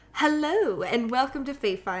Hello, and welcome to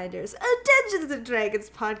Fayfinders, a Dungeons &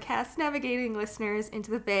 Dragons podcast navigating listeners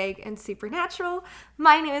into the vague and supernatural.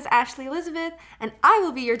 My name is Ashley Elizabeth, and I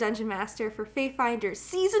will be your Dungeon Master for Fayfinders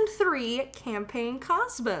Season 3 Campaign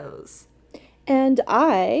Cosmos. And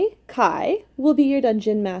I, Kai, will be your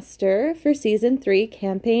Dungeon Master for Season 3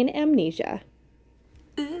 Campaign Amnesia.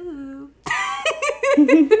 Ooh.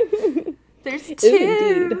 There's two.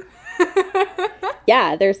 Ooh, indeed.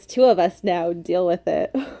 Yeah, there's two of us now. Deal with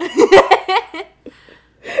it.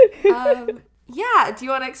 Do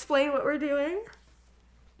you want to explain what we're doing?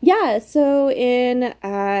 Yeah, so in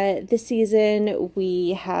this season,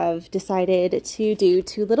 we have decided to do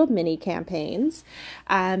two little mini campaigns.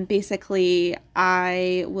 Basically,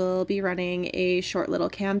 I will be running a short little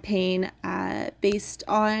campaign based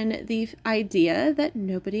on the idea that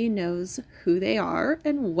nobody knows who they are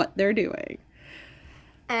and what they're doing.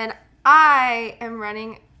 And I am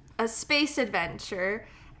running a space adventure,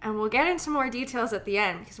 and we'll get into more details at the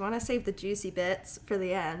end because we want to save the juicy bits for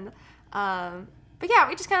the end. But yeah,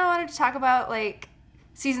 we just kind of wanted to talk about like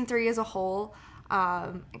Season 3 as a whole,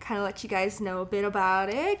 and kind of let you guys know a bit about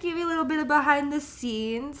it, give you a little bit of behind the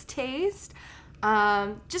scenes taste,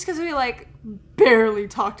 just because we like barely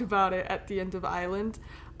talked about it at the end of Island.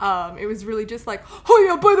 It was really just like, oh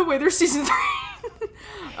yeah, by the way, there's Season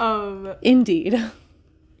 3. Indeed.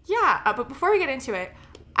 Yeah, but before we get into it,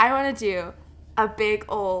 I want to do a big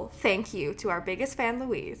ol' thank you to our biggest fan,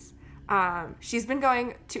 Louise. They've been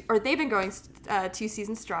going 2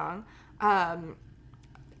 seasons strong.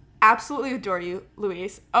 Absolutely adore you,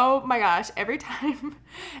 Louise. Oh my gosh, every time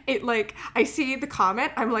I see the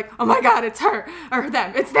comment, I'm like, oh my god, it's her, or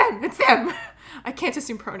them, it's them. I can't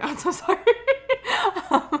assume pronouns, I'm sorry.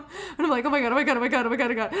 And I'm like, oh my god.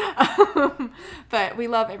 But we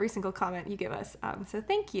love every single comment you give us, so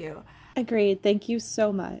thank you. Agreed. Thank you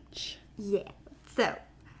so much. Yeah. So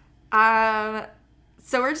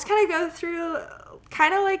we're just kind of go through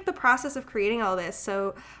kind of like the process of creating all this.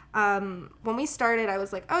 So when we started, I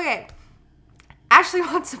was like, okay, Ashley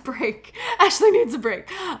wants a break. Ashley needs a break.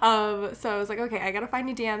 So I was like, okay, I got to find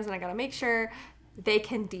new DMs and I got to make sure they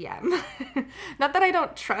can DM. Not that I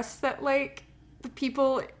don't trust that like the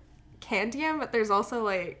people can DM, but there's also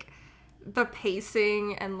like the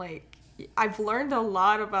pacing and like I've learned a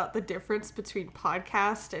lot about the difference between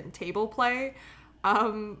podcast and table play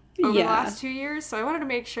over the last 2 years. So I wanted to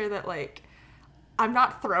make sure that like I'm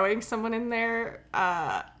not throwing someone in there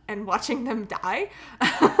and watching them die.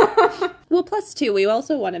 Well, plus too, we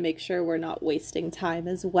also want to make sure we're not wasting time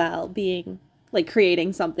as well, being like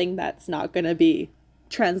creating something that's not going to be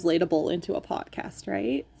translatable into a podcast,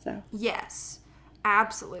 right? So yes,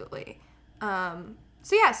 absolutely.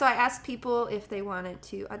 So I asked people if they wanted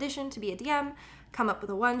to audition to be a DM, come up with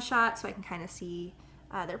a one-shot so I can kind of see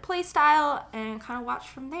their play style and kind of watch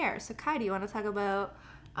from there. So Kai, do you want to talk about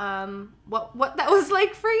what that was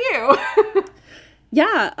like for you?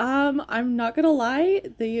 Yeah, I'm not gonna lie,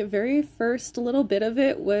 the very first little bit of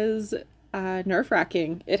it was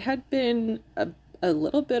nerve-wracking. It had been a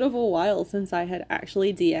little bit of a while since I had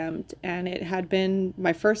actually DM'd, and it had been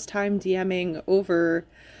my first time DMing over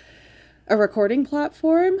a recording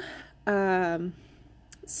platform.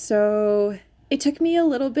 So it took me a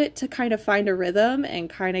little bit to kind of find a rhythm and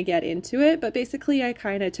kind of get into it, but basically I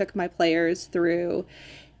kind of took my players through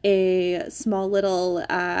a small little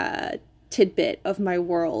tidbit of my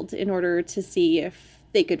world in order to see if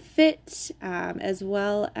they could fit, as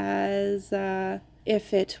well as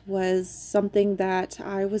if it was something that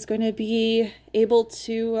I was going to be able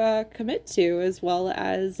to commit to, as well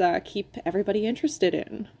as keep everybody interested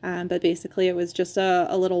in. But basically it was just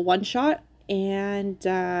a little one shot, and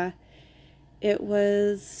it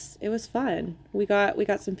was fun. We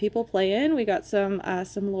got some people playing, we got some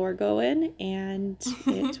lore going, and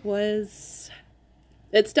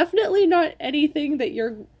it's definitely not anything that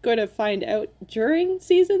you're going to find out during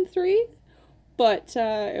Season 3, but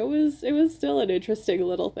it was still an interesting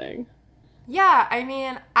little thing. Yeah, I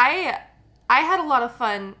mean, I had a lot of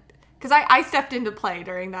fun because I stepped into play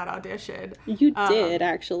during that audition. You did,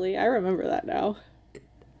 actually. I remember that now.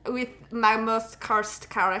 With my most cursed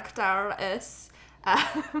character is.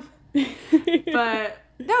 But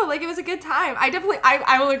no, like it was a good time. I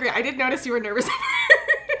will agree. I did notice you were nervous at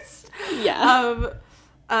first. Yeah.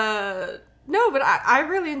 No, but I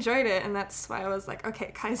really enjoyed it, and that's why I was like,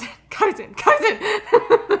 okay, Kaizen.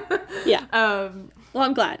 Yeah. Well,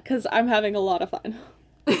 I'm glad, because I'm having a lot of fun.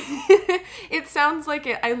 It sounds like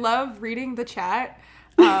it. I love reading the chat.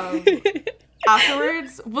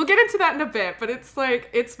 Afterwards, we'll get into that in a bit, but it's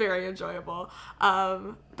very enjoyable.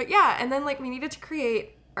 But yeah, and then like we needed to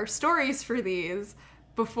create our stories for these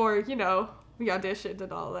before, we auditioned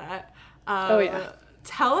and all that. Oh, yeah.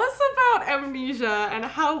 Tell us about Amnesia and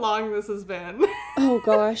how long this has been. Oh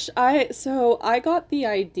gosh, I got the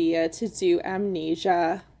idea to do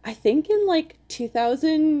Amnesia, I think in like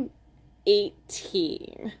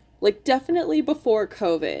 2018. Like definitely before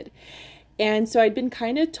COVID. And so I'd been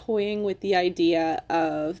kind of toying with the idea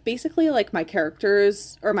of basically like my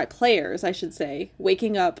characters, or my players, I should say,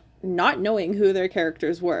 waking up not knowing who their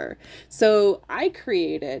characters were. So I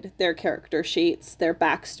created their character sheets, their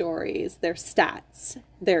backstories, their stats,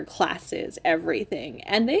 their classes, everything.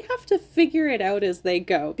 And they have to figure it out as they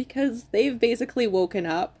go because they've basically woken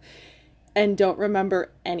up and don't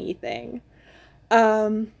remember anything.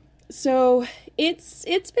 So it's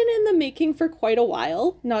been in the making for quite a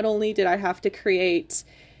while. Not only did I have to create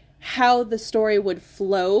how the story would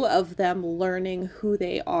flow of them learning who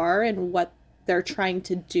they are and what they're trying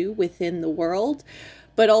to do within the world,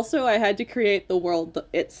 but also I had to create the world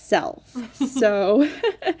itself. So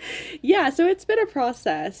yeah, so it's been a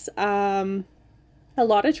process. A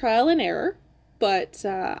lot of trial and error, but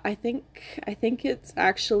I think it's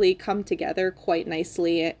actually come together quite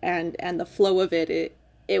nicely, and the flow of it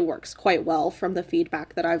works quite well from the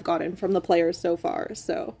feedback that I've gotten from the players so far.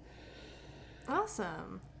 So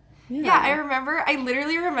awesome. Yeah, I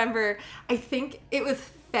literally remember, I think it was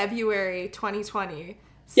February 2020,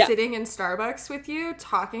 sitting in Starbucks with you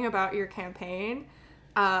talking about your campaign,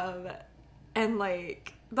 and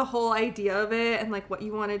like the whole idea of it and like what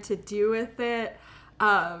you wanted to do with it.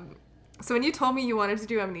 So when you told me you wanted to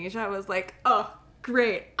do Amnesia, I was like, oh,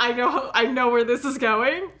 great. I know where this is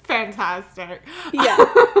going. Fantastic. Yeah.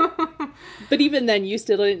 But even then, you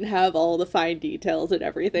still didn't have all the fine details and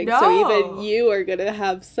everything. No. So even you are going to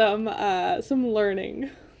have some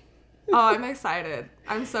learning. Oh, I'm excited.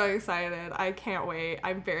 I'm so excited. I can't wait.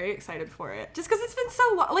 I'm very excited for it. Just because it's been so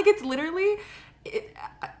long. Like, it's literally...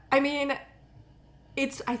 I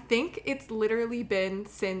think it's literally been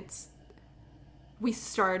since we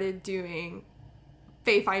started doing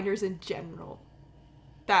Fae-Finders in general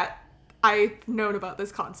that I've known about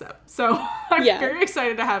this concept. So I'm very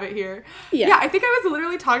excited to have it here. Yeah, I think I was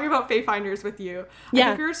literally talking about Fae-Finders with you. I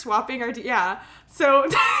think we were swapping our... So...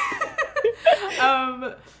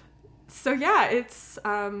 So yeah, it's...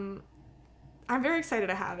 I'm very excited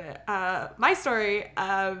to have it. My story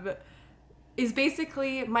is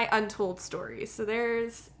basically my untold story. So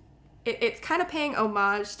there's... It's kind of paying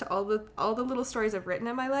homage to all the little stories I've written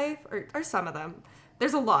in my life, or some of them.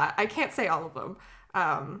 There's a lot. I can't say all of them.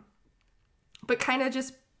 But kind of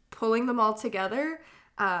just pulling them all together.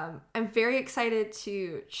 I'm very excited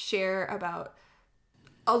to share about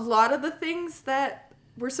a lot of the things that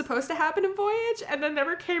were supposed to happen in Voyage and then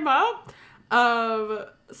never came up.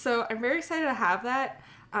 So I'm very excited to have that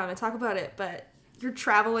and talk about it. But you're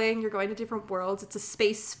traveling, you're going to different worlds. It's a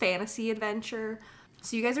space fantasy adventure.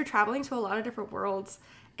 So you guys are traveling to a lot of different worlds,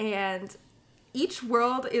 and each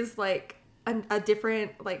world is like a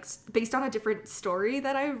different, like based on a different story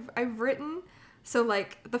that I've written. So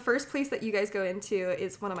like the first place that you guys go into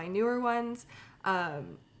is one of my newer ones,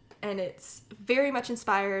 and it's very much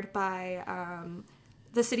inspired by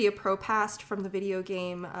the city of Propast from the video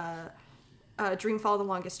game Dreamfall: The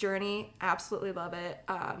Longest Journey. Absolutely love it.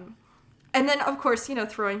 And then of course,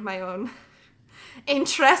 throwing my own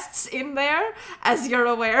interests in there, as you're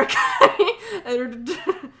aware. You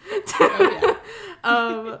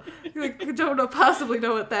don't possibly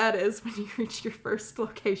know what that is when you reach your first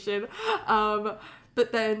location.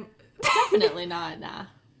 But then definitely not. Nah.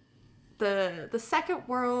 The second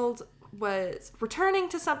world was returning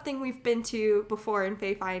to something we've been to before in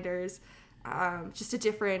Fae-Finders, just a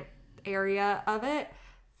different area of it.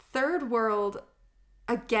 Third world,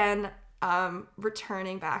 again,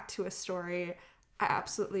 returning back to a story I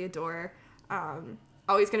absolutely adore.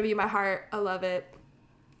 Always gonna be in my heart. I love it.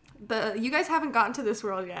 You guys haven't gotten to this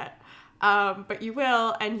world yet, but you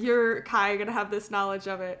will, and you're Kai gonna have this knowledge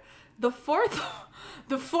of it. The fourth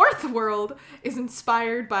world is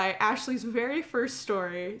inspired by Ashley's very first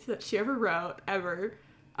story that she ever wrote,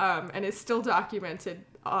 and is still documented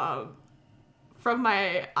from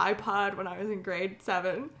my iPod when I was in grade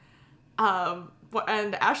 7. And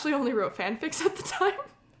Ashley only wrote fanfics at the time.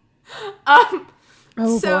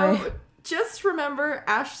 Boy. Just remember,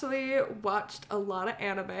 Ashley watched a lot of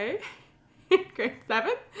anime in grade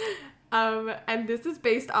 7. And this is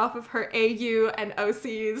based off of her AU and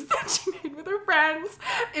OCs that she made with her friends.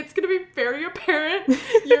 It's going to be very apparent.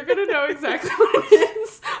 You're going to know exactly what it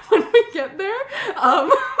is when we get there.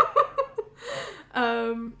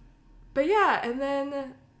 But yeah, and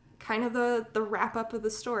then kind of the wrap up of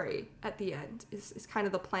the story at the end is kind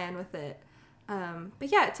of the plan with it.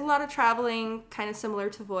 But yeah, it's a lot of traveling, kind of similar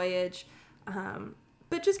to Voyage.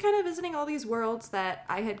 But just kind of visiting all these worlds that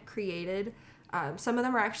I had created. Some of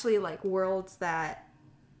them are actually like worlds that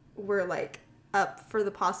were like up for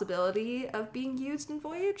the possibility of being used in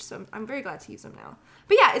Voyage, so I'm very glad to use them now.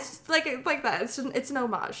 But yeah, it's just like that. It's an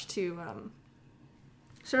homage to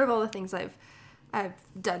sort of all the things I've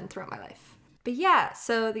done throughout my life. But yeah,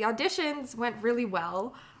 so the auditions went really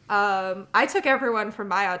well. I took everyone from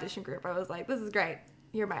my audition group. I was like, this is great.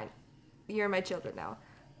 You're mine. You're my children now.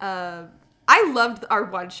 I loved our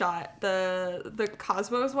one shot, the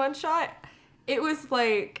Cosmos one shot. It was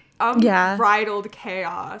like unbridled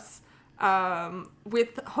chaos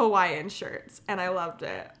with Hawaiian shirts, and I loved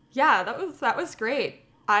it. Yeah, that was great.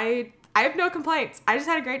 I have no complaints. I just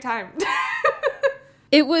had a great time.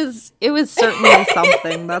 It was certainly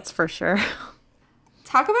something, that's for sure.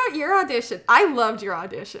 Talk about your audition. I loved your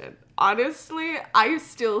audition. Honestly, I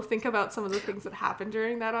still think about some of the things that happened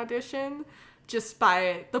during that audition just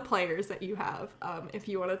by the players that you have, if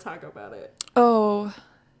you want to talk about it. Oh,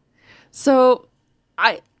 so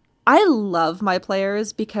I love my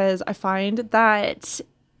players because I find that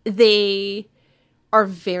they are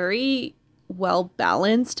very well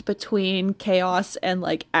balanced between chaos and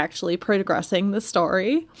like actually progressing the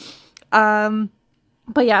story.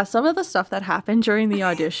 But yeah, some of the stuff that happened during the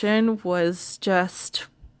audition was just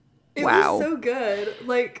wow. It was so good.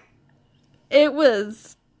 Like, it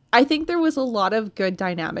was, I think there was a lot of good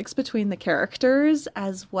dynamics between the characters,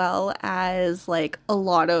 as well as like a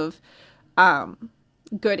lot of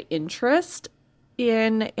good interest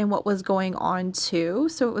in what was going on too.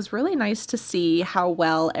 So it was really nice to see how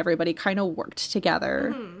well everybody kind of worked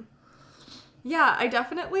together. Mm-hmm. Yeah, I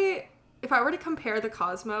definitely, if I were to compare the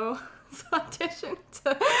Cosmo audition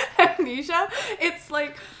to Amnesia, it's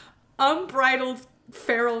like unbridled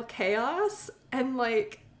feral chaos and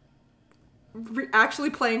like actually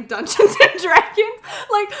playing Dungeons and Dragons.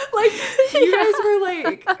 Like you guys were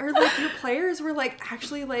like, or like your players were like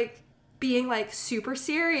actually like being like super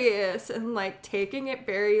serious and like taking it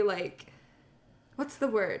very like, what's the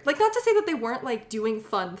word? Like, not to say that they weren't like doing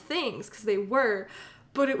fun things, because they were,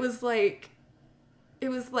 but it was like,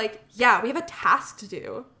 yeah, we have a task to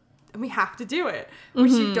do and we have to do it,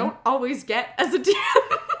 which you don't always get as a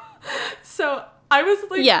DM. So I was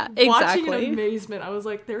like, watching in amazement. I was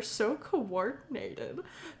like, they're so coordinated.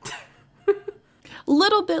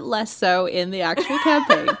 Little bit less so in the actual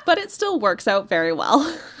campaign, but it still works out very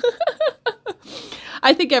well.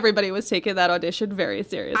 I think everybody was taking that audition very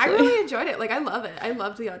seriously. I really enjoyed it. Like, I love it. I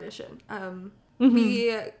loved the audition.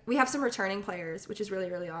 We have some returning players, which is really,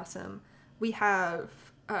 really awesome. We have...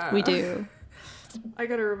 we do. I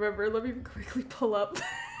gotta remember. Let me quickly pull up.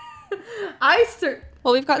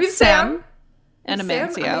 Well, we've got Sam and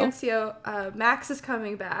Amancio. Max is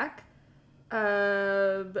coming back.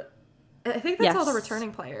 I think that's all the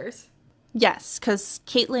returning players. Yes, because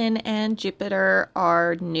Caitlin and Jupiter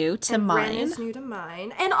are new to mine. Ren is new to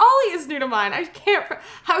mine. And Ollie is new to mine. I can't...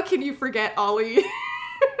 How can you forget Ollie?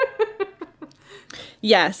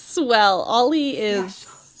 Yes, well, Ollie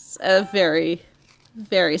is a very,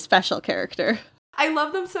 very special character. I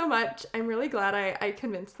love them so much. I'm really glad I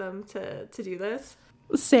convinced them to do this.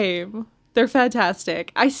 Same. They're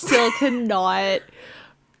fantastic. I still cannot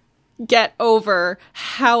get over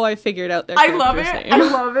how I figured out their character's name. I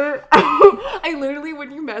love it. I literally,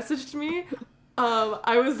 when you messaged me,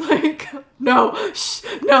 I was like, no.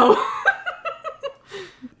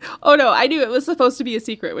 Oh no, I knew it was supposed to be a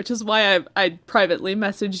secret, which is why I privately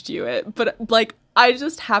messaged you it. But like, I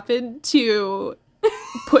just happened to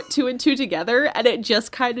put two and two together, and it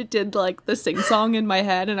just kind of did like the sing song in my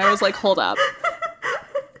head, and I was like, hold up.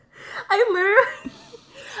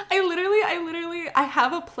 I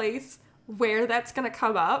have a place where that's gonna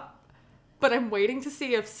come up, but I'm waiting to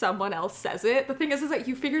see if someone else says it. The thing is that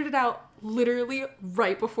you figured it out literally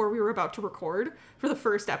right before we were about to record for the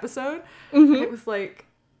first episode. Mm-hmm. And it was like,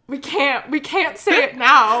 we can't say it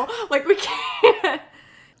now. Like, we can't.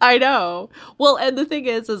 I know. Well, and the thing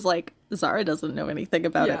is like, Zara doesn't know anything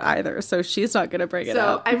about it either, so she's not gonna bring it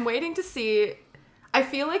up. So I'm waiting to see. I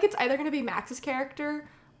feel like it's either gonna be Max's character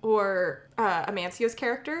or Amancio's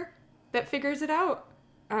character that figures it out.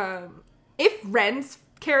 If Ren's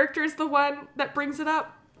character is the one that brings it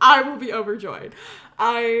up, I will be overjoyed.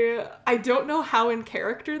 I don't know how in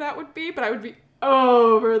character that would be, but I would be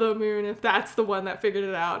over the moon if that's the one that figured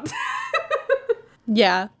it out.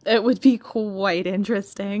 Yeah, it would be quite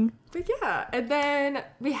interesting. But yeah, and then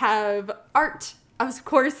we have art. Of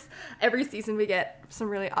course, every season we get some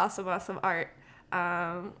really awesome art.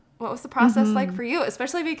 What was the process like for you?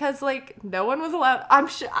 Especially because, like, no one was allowed... I'm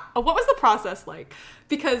sure... What was the process like?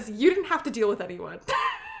 Because you didn't have to deal with anyone.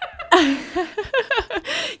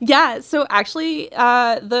 Yeah, so actually,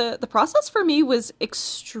 the process for me was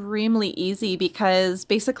extremely easy because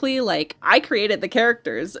basically, like, I created the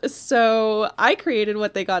characters, so I created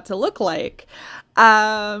what they got to look like.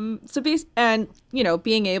 And you know,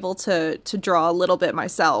 being able to draw a little bit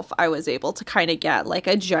myself, I was able to kind of get like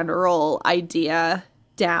a general idea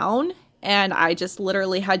down. And I just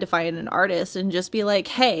literally had to find an artist and just be like,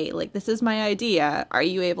 hey, like, this is my idea. Are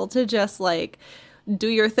you able to just like do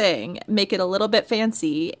your thing, make it a little bit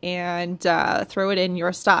fancy, and throw it in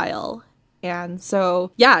your style? And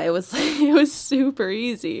so, yeah, it was it was super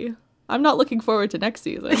easy. I'm not looking forward to next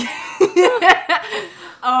season.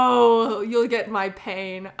 Oh, you'll get my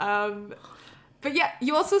pain. But yeah,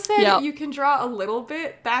 you also said you can draw a little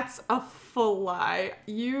bit. That's a full lie.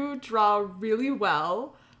 You draw really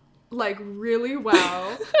well. Like, really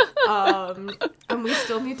well. And we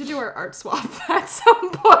still need to do our art swap at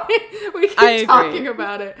some point. We keep talking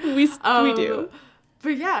about it. We do.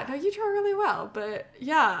 But yeah, no, you draw really well. But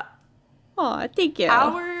yeah. Aw, thank you.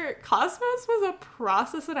 Our Cosmos was a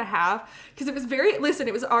process and a half. Because it was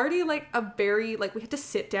it was already like we had to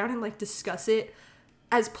sit down and like discuss it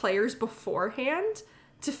as players beforehand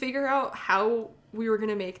to figure out how we were going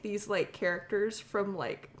to make these like characters from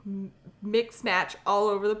like mix match all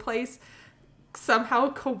over the place,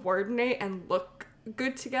 somehow coordinate and look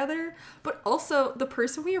good together. But also the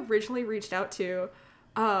person we originally reached out to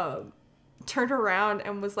turned around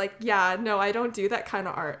and was like, yeah, no, I don't do that kind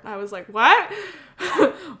of art. And I was like, what?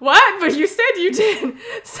 What? But you said you did.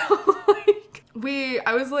 So like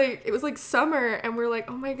it was like summer and we're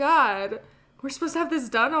like, oh my God, we're supposed to have this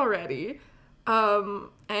done already.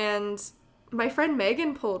 And my friend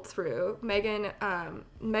Megan pulled through. Megan,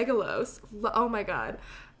 Megalos. Oh my God.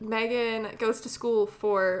 Megan goes to school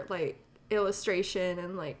for like illustration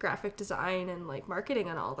and like graphic design and like marketing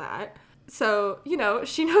and all that. So, you know,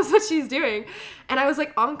 she knows what she's doing. And I was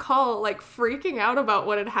like on call, like freaking out about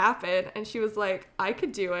what had happened. And she was like, I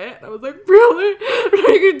could do it. And I was like, really?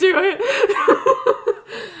 I could do it.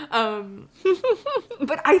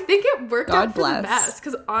 But I think it worked out for the best.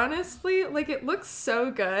 Because honestly, like it looks so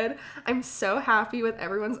good. I'm so happy with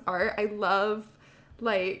everyone's art. I love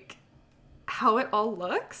like how it all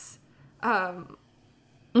looks.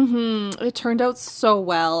 It turned out so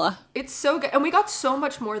well. It's so good. And we got so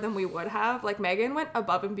much more than we would have. Like, Megan went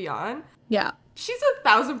above and beyond. Yeah. She's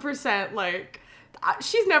 1,000%, like,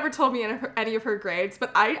 she's never told me any of her grades,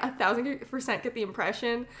 but I 1,000% get the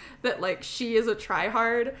impression that, like, she is a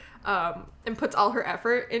tryhard and puts all her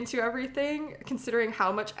effort into everything, considering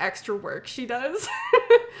how much extra work she does.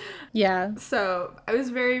 Yeah. So, I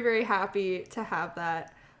was very, very happy to have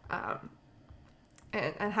that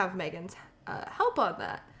and have Megan's help on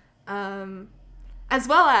that. As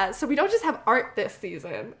well as, so we don't just have art this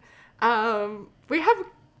season. We have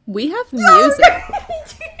music.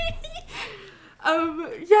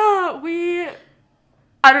 I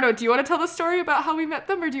don't know, do you want to tell the story about how we met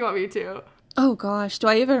them or do you want me to? Oh gosh, do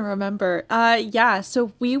I even remember? Yeah,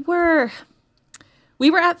 so we were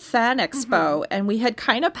at Fan Expo and we had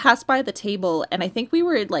kind of passed by the table and I think we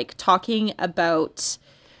were like talking about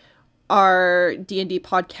our D&D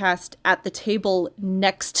podcast at the table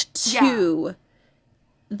next to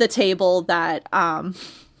the table that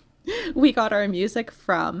we got our music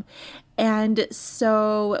from. And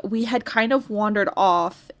so we had kind of wandered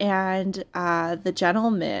off and the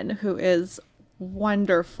gentleman who is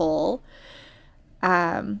wonderful,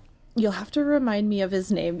 you'll have to remind me of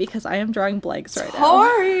his name because I am drawing blanks right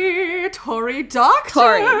now. Tori Doctor.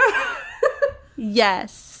 Tori.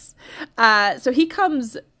 Yes. So he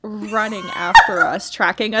comes running after us,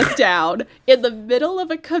 tracking us down in the middle of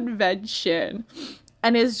a convention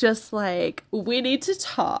and is just like, we need to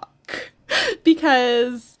talk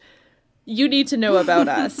because you need to know about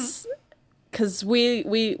us because we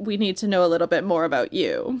need to know a little bit more about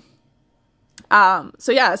you.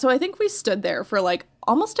 So I think we stood there for like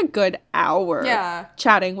almost a good hour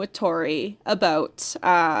chatting with Tori about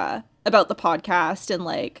the podcast and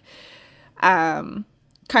like kind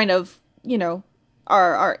of, you know,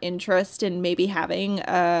 our interest in maybe having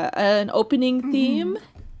an opening theme.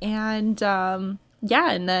 And and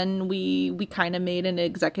then we kind of made an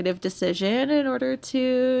executive decision in order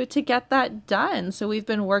to get that done. So we've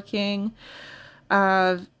been working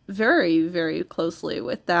very, very closely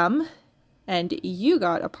with them. And you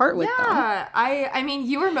got a part with them. Yeah, I mean,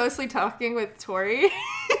 you were mostly talking with Tori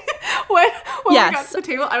when we got to the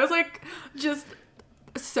table. I was like, just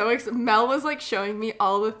so excited. Mel was like showing me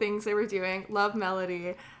all the things they were doing. Love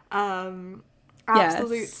Melody.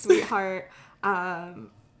 Absolute sweetheart.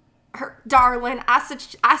 her darling. I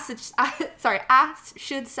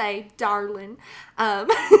should say darling.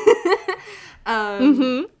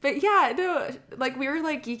 But yeah, no, like we were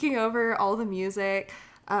like geeking over all the music,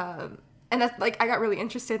 and that's like I got really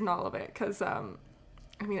interested in all of it because I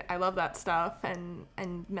mean I love that stuff, and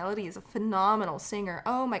Melody is a phenomenal singer.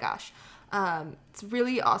 Oh my gosh, it's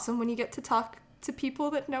really awesome when you get to talk to people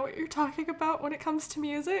that know what you're talking about when it comes to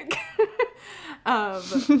music.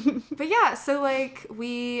 But yeah, so like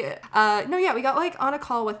we got like on a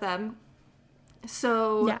call with them.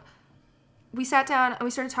 So yeah. We sat down and we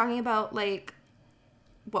started talking about like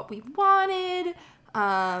what we wanted.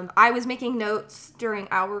 I was making notes during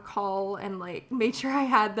our call and like made sure I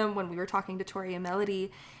had them when we were talking to Tori and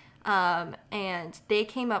Melody. And they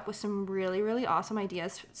came up with some really, really awesome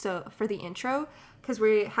ideas. So for the intro, because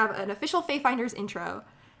we have an official Fae-Finders intro,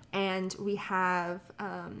 and we have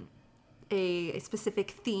a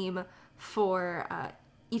specific theme for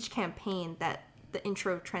each campaign that the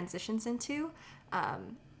intro transitions into.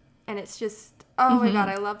 And it's just, oh my god,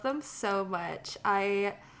 I love them so much.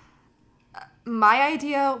 My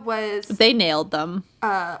idea was... They nailed them.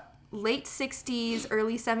 Late 60s,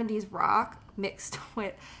 early 70s rock mixed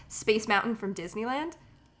with Space Mountain from Disneyland.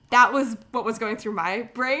 That was what was going through my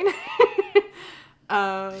brain.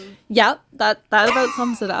 Yeah, that about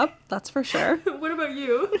sums it up. That's for sure. What about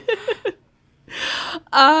you?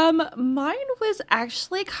 Mine was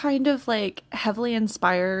actually kind of like heavily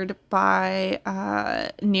inspired by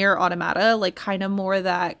Nier Automata, like kind of more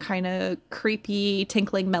that kind of creepy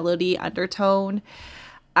tinkling melody undertone.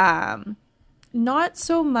 Not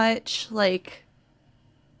so much like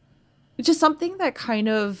just something that kind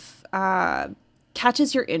of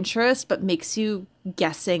catches your interest but makes you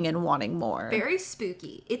guessing and wanting more. Very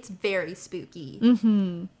spooky. It's very spooky.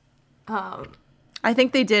 I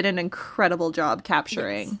think they did an incredible job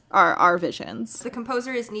capturing our visions. The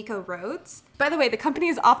composer is Nico Rhodes. By the way, the company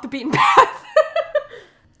is Off the Beaten Path.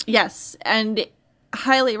 Yes, and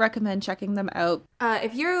highly recommend checking them out.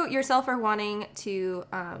 If you yourself are wanting to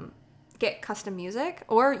get custom music,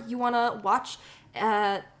 or you want to watch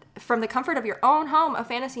from the comfort of your own home a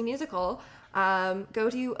fantasy musical, go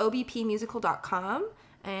to obpmusical.com.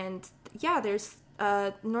 And yeah, there's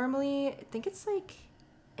normally, I think it's like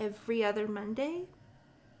every other Monday,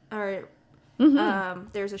 or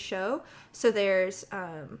there's a show. So there's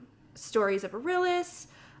Stories of Arillis,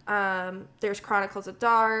 there's Chronicles of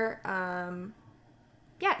Dar.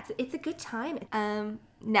 Yeah, it's a good time.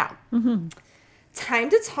 Now, time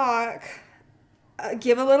to talk.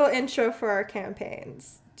 Give a little intro for our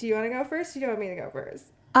campaigns. Do you want to go first? Or do you want me to go first?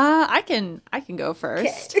 I can go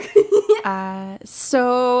first.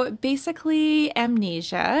 So basically,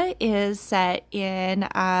 Amnesia is set in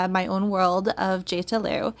my own world of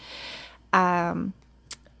Jetalu.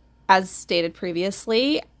 As stated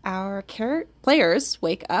previously, our players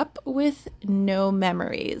wake up with no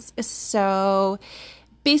memories. So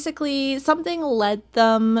basically, something led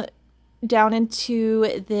them down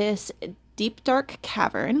into this deep, dark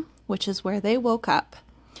cavern, which is where they woke up.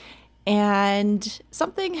 And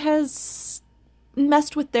something has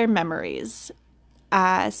messed with their memories.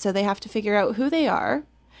 So they have to figure out who they are,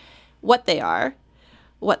 what their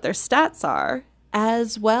stats are,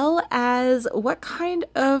 as well as what kind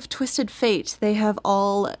of twisted fate they have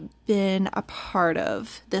all been a part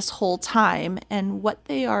of this whole time, and what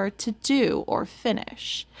they are to do or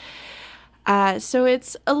finish. So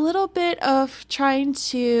it's a little bit of trying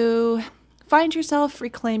to find yourself,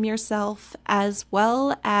 reclaim yourself, as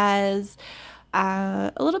well as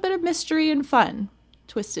a little bit of mystery and fun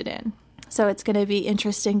twisted in. So it's going to be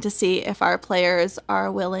interesting to see if our players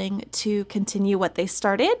are willing to continue what they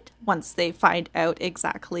started once they find out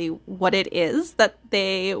exactly what it is that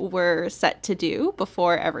they were set to do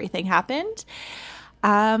before everything happened,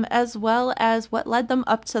 as well as what led them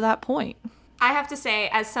up to that point. I have to say,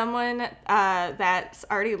 as someone that's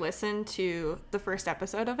already listened to the first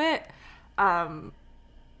episode of it, and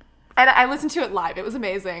I listened to it live. It was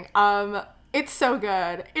amazing. It's so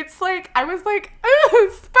good. It's like, I was like,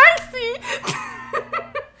 ooh, spicy!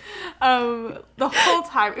 The whole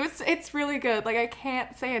time. It's really good. Like, I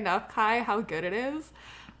can't say enough, Kai, how good it is.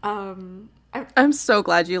 I'm so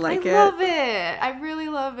glad you like it. I love it. I really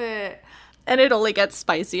love it. And it only gets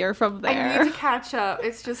spicier from there. I need to catch up.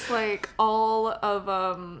 It's just like all of,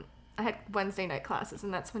 I had Wednesday night classes,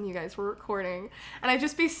 and that's when you guys were recording, and I'd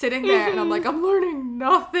just be sitting there and I'm like, I'm learning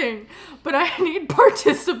nothing, but I need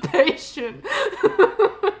participation.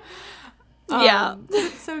 Yeah.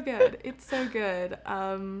 It's so good. It's so good.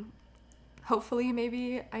 Hopefully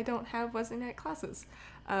maybe I don't have Wednesday night classes.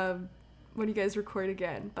 when you guys record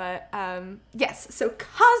again. But yes, so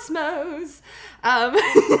Cosmos.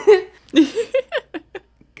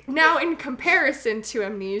 Now, in comparison to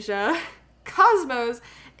Amnesia, Cosmos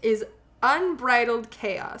is unbridled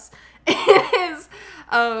chaos. It is,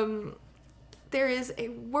 there is a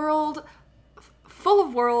world full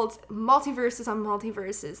of worlds, multiverses on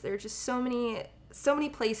multiverses. There are just so many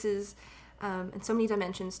places and so many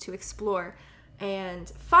dimensions to explore. And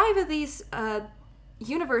 5 of these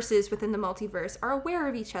universes within the multiverse are aware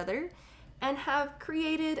of each other and have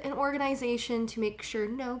created an organization to make sure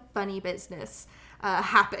no funny business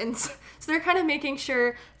happens. So they're kind of making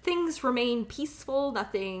sure things remain peaceful,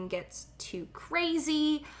 nothing gets too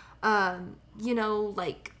crazy,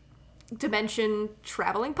 like dimension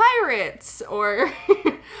traveling pirates or,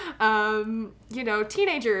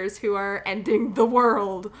 teenagers who are ending the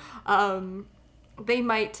world. They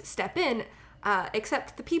might step in,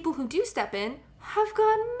 except the people who do step in have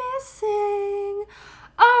gone missing.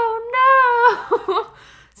 Oh no!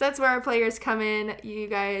 So that's where our players come in. You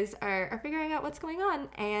guys are figuring out what's going on,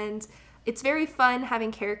 and it's very fun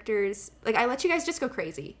having characters. Like, I let you guys just go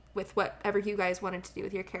crazy with whatever you guys wanted to do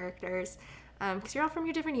with your characters, because you're all from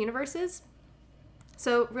your different universes.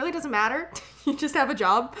 So it really doesn't matter. You just have a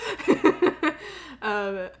job.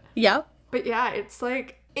 Yeah. But yeah,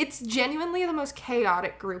 it's genuinely the most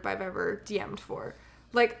chaotic group I've ever DM'd for.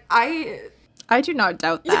 Like, I do not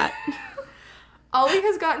doubt that. Ollie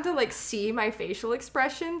has gotten to, see my facial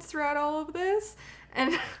expressions throughout all of this,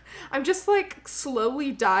 and I'm just,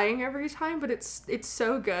 slowly dying every time, but it's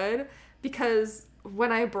so good, because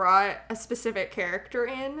when I brought a specific character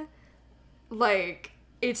in,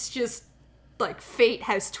 it's just, fate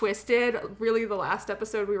has twisted. Really, the last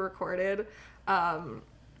episode we recorded,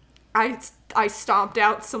 I stomped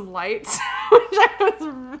out some lights, which I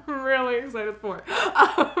was really excited for.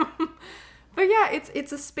 But yeah,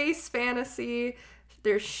 it's a space fantasy.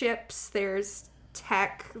 There's ships, there's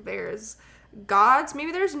tech, there's gods.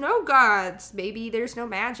 Maybe there's no gods. Maybe there's no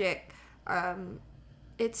magic.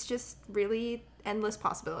 It's just really endless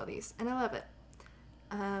possibilities, and I love it.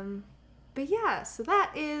 But yeah, so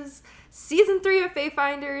that is season 3 of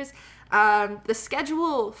Fayfinders. The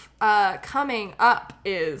schedule coming up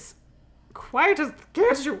is quite a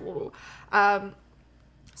schedule.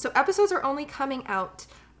 So episodes are only coming out.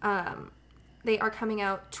 They are coming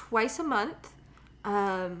out twice a month.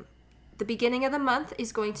 The beginning of the month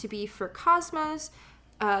is going to be for Cosmos.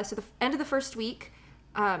 So the end of the first week,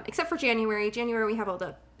 except for January. January we have all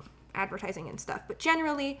the advertising and stuff. But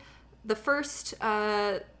generally, the first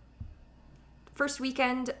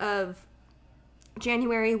weekend of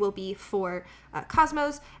January will be for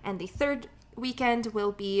Cosmos, and the third weekend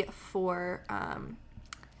will be for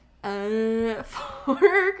Amnesia.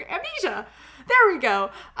 There we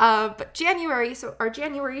go. But January, so our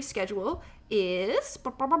January schedule is,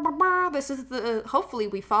 this is the, hopefully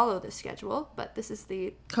we follow the schedule, but this is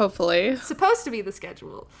the, hopefully, supposed to be the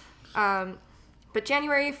schedule. But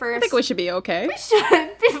January 1st. I think we should be okay. We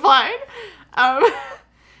should be fine.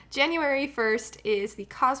 January 1st is the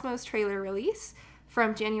Cosmos trailer release.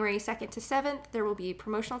 From January 2nd to 7th, there will be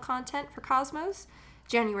promotional content for Cosmos.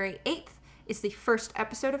 January 8th is the first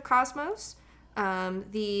episode of Cosmos.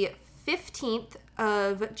 The 15th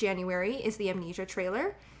of January is the Amnesia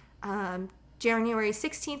trailer. January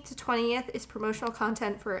 16th to 20th is promotional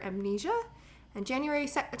content for Amnesia. And January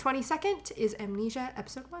 22nd is Amnesia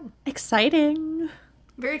Episode 1. Exciting.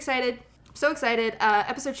 Very excited. So excited.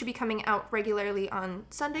 Episodes should be coming out regularly on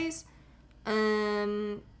Sundays.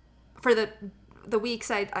 For the weeks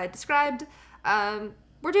I described.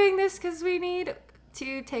 We're doing this because we need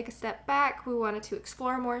to take a step back. We wanted to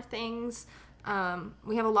explore more things.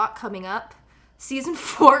 We have a lot coming up. Season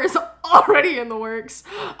 4 is already in the works.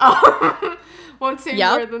 Won't say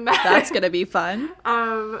more than that. That's going to be fun.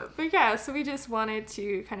 But yeah, so we just wanted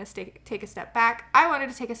to kind of take a step back. I wanted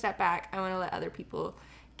to take a step back. I want to let other people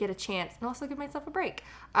get a chance and also give myself a break.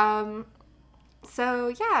 So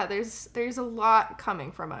yeah, there's a lot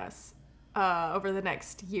coming from us over the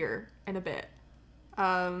next year and a bit.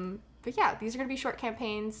 But yeah, these are going to be short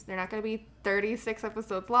campaigns. They're not going to be 36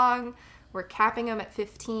 episodes long. We're capping them at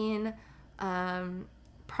 15.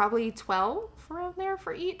 Probably 12 around there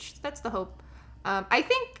for each. That's the hope. I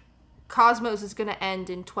think Cosmos is going to end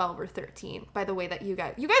in 12 or 13 by the way that you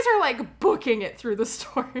guys are booking it through the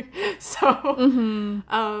story. So,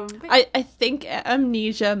 I think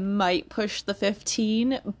Amnesia might push the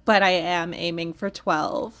 15, but I am aiming for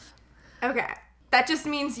 12. Okay. That just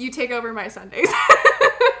means you take over my Sundays.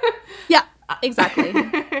 Yeah, exactly.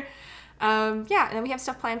 Yeah, and then we have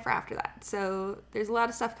stuff planned for after that. So there's a lot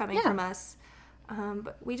of stuff coming from us.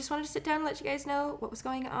 But we just wanted to sit down and let you guys know what was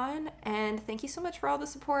going on. And thank you so much for all the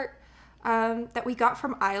support that we got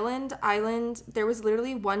from Island. There was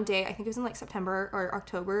literally one day, I think it was in like September or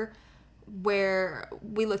October, where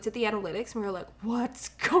we looked at the analytics and we were like, what's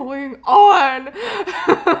going on?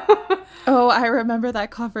 Oh, I remember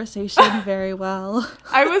that conversation very well.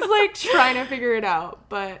 I was like trying to figure it out.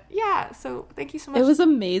 But yeah, so thank you so much. It was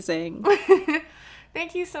amazing.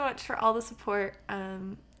 Thank you so much for all the support.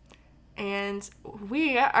 And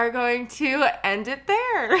we are going to end it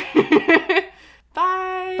there.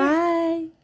 Bye. Bye.